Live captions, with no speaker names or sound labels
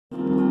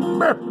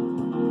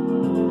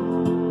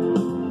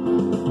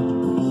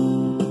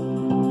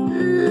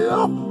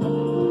Yeah.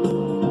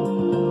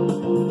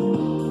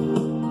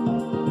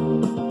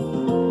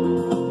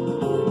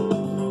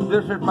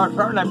 This is my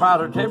surname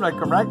positively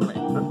correctly.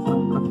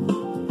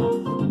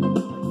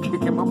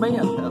 Chicken with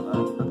beans.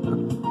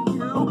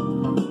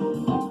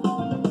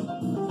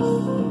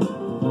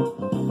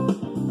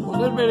 Well,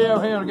 this video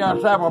here has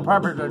got several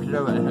purposes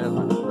to it.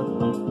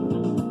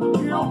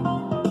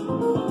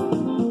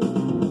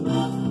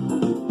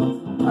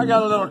 I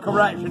got a little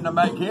correction to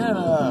make here.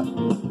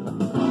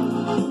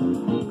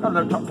 Got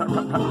something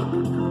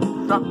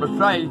to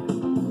say.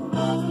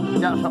 It's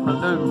got something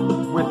to do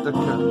with the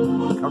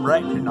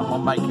correction I'm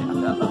going to make it.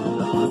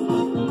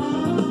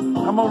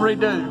 I'm going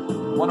to redo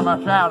one of my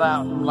shout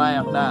outs from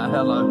last night.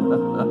 Hello.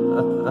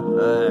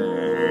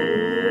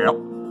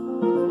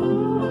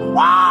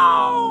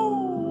 Wow!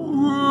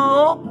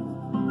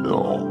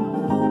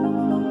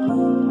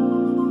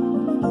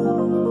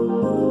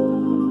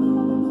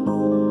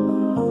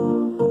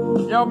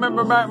 Y'all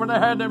remember back when they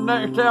had them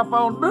next cell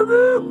phones?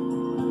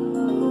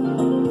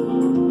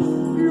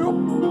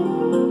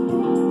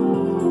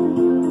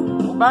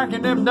 Well, back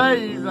in them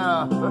days, we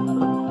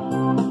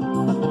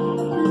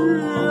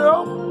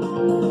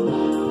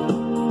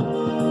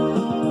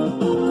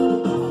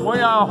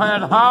all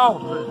had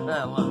houses,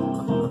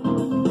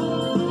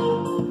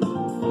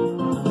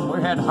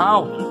 we had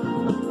houses.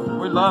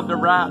 We loved to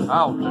ride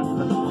houses.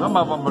 Some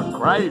of them were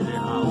crazy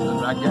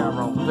houses, I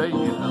guarantee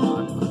you.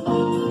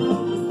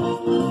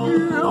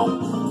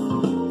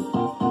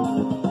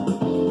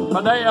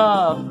 But they,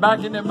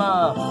 back in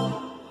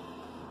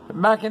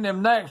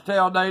them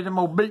Nextel days, them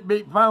old beep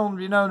beep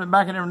phones, you know,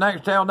 back in them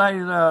Nextel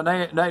days,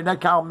 they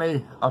called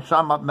me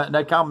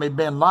they called me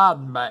Bin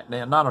Laden back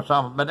then, not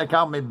Osama, but they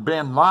called me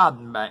Bin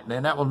Laden back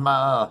then. That was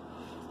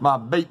my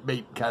beep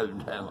beep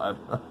code. Hello.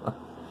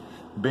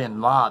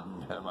 Bin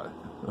Laden. Hello.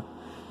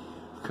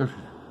 'Cause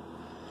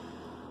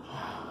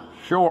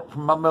short for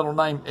my middle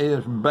name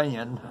is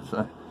Ben,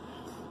 so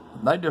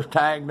they just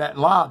tagged that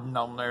Laden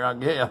on there, I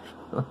guess.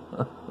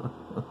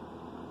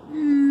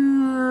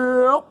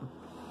 Yep.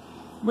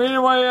 But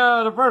anyway,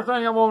 the first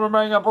thing I want to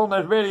bring up on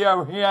this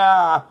video,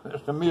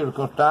 it's the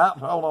musical stop.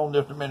 Hold on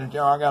just a minute,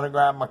 y'all. I got to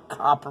grab my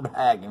copper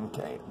Hagen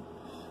can.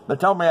 They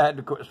told me I had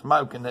to quit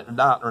smoking at the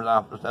doctor's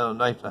office the other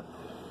day, so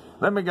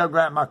let me go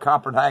grab my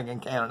copper Hagen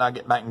can and I'll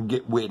get back and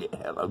get with it.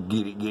 Hello,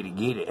 get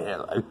it,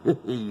 hello.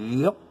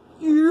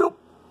 Yep.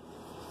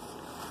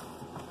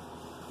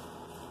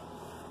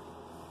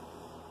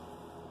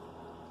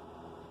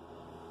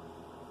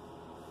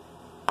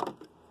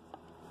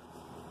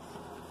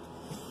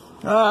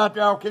 Alright,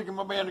 y'all, kicking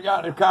my man,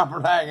 got his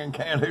copper Hagen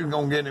can. He's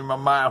gonna get him a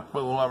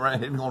mouthful. I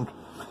reckon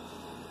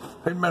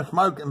he's been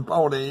smoking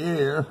 40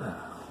 years.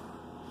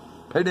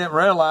 He didn't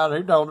realize,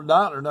 he told the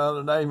doctor the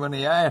other day when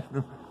he asked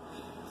him.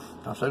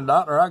 I said,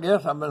 doctor, I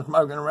guess I've been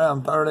smoking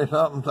around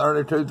 30-something,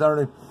 32,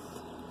 30.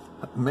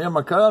 Me and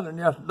my cousin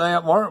yesterday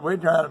at work, we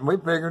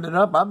figured it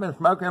up. I've been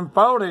smoking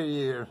 40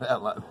 years.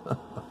 Hello.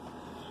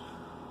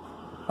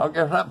 I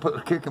guess that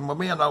puts kicking my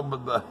man over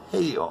the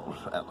heels.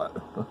 Hello.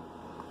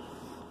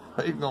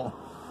 He's gonna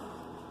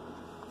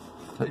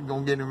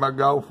get him a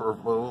gopher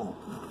fool.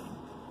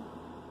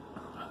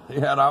 He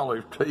had all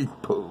his teeth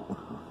pulled.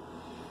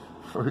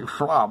 So he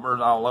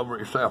slobbers all over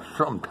himself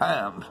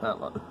sometimes.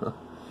 Hello.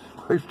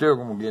 He's still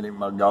gonna get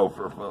him a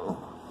gopher fool.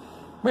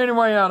 But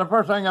anyway, the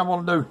first thing I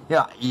want to do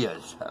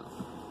is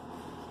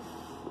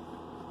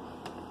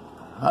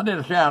I did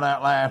a shout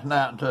out last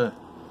night to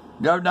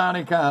Go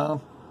Donnie Come.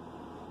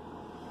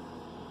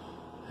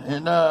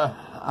 And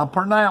I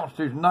pronounced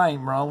his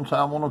name wrong, so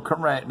I want to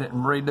correct it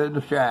and redo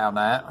the shout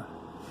out.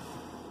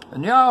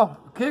 And y'all,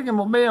 Kicking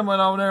with Ben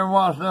went over there and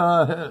watched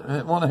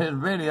one of his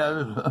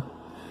videos.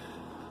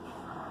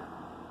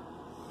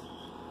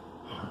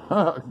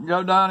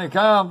 Go Donnie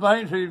Kyle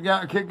thinks he's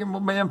got Kicking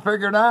with Ben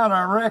figured out,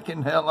 I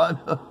reckon.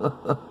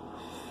 Hello.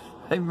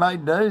 He may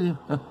do.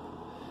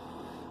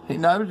 He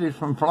knows he's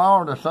from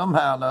Florida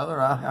somehow or another.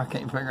 I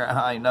can't figure out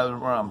how he knows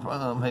where I'm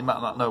from. He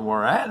might not know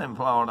where at in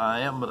Florida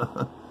I am,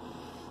 but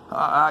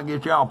I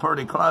get y'all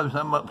pretty close.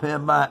 I'm up here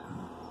about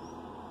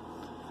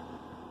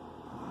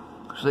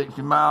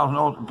 60 miles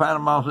north of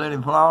Panama City,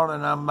 Florida,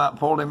 and I'm about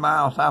 40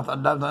 miles south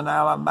of Dothan,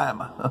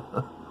 Alabama.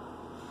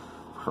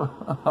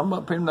 I'm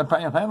up in the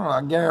panhandle,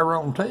 I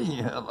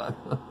guarantee you.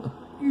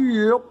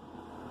 Yep.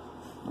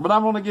 But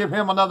I'm going to give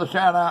him another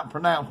shout out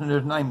pronouncing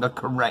his name the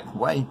correct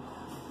way.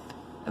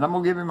 And I'm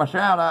going to give him a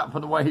shout out for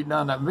the way he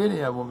done that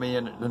video with me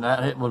in it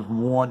tonight. It was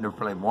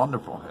wonderfully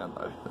wonderful.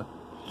 Hello.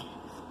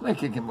 They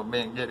kick him a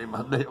bit and get him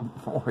a deal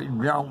before he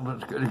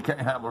jones because he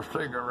can't have a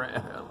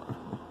cigarette. Hello.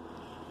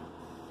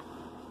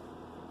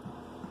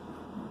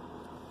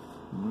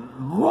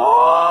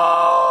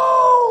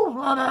 Whoa!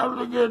 That was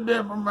a good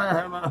deal for me.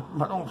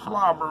 I don't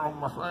slobber on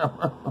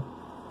myself.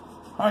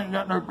 I ain't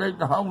got no teeth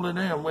to hold it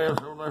in with,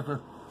 so let's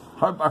just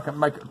hope I can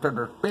make it to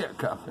the spit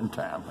cup in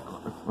time.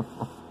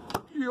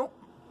 Yep.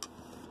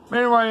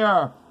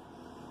 Anyway,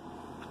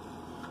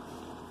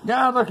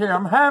 Guys, look here,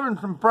 I'm having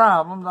some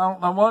problems. I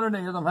don't know what it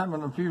is. I'm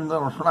having a few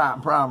little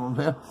slight problems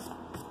here.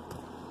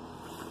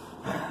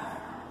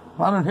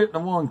 I done hit the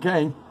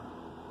 1K.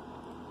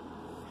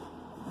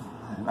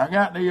 I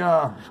got the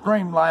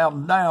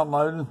Streamlabs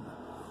downloaded.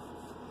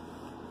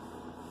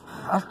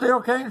 I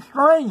still can't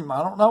stream.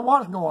 I don't know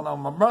what's going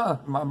on.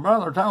 My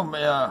brother told me,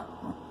 I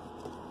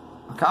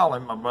call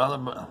him my brother,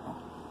 but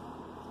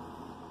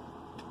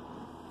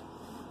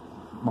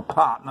my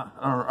partner,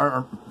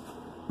 or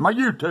my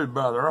YouTube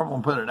brother, I'm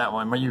going to put it that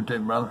way, my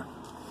YouTube brother.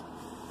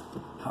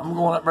 I'm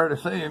going up there to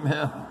see him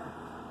here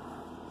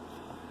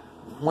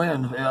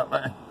Wednesday up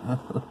there.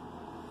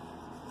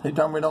 He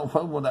told me don't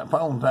fool with that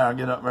phone till I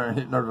get up there and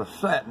hit, there's a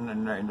setting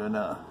in there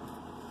that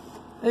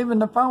even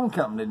the phone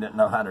company didn't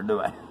know how to do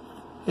it.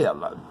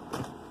 Hello.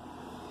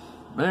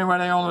 But anyway,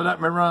 they only let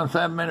me run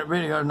 7-minute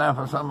videos now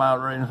for some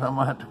odd reason, so I'm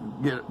going to have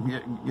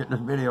to get this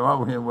video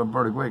over here with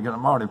pretty quick, because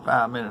I'm already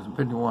 5 minutes and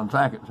 51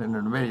 seconds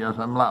into the video,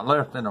 so I'm like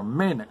less than a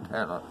minute.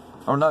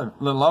 Oh no,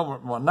 a little over,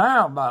 well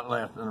now about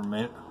less than a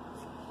minute.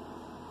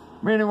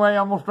 But anyway,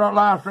 I'm going to start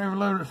live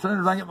streaming as soon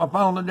as I get my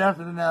phone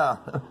adjusted. And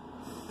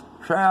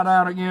shout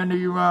out again to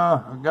you,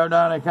 Go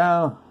Down there,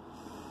 Kyle.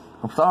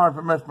 I'm sorry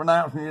for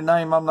mispronouncing your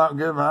name. I'm not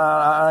good,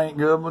 I ain't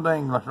good with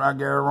English. I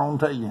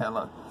guarantee you.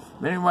 Hello.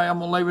 But anyway, I'm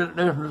going to leave it at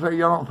this and say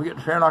y'all don't forget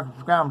to share, like, and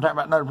subscribe, and tap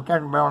that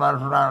notification bell. And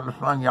I just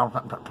sling y'all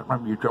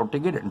something. You sure to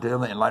get it. Until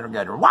then, later,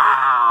 gator.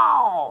 Wow!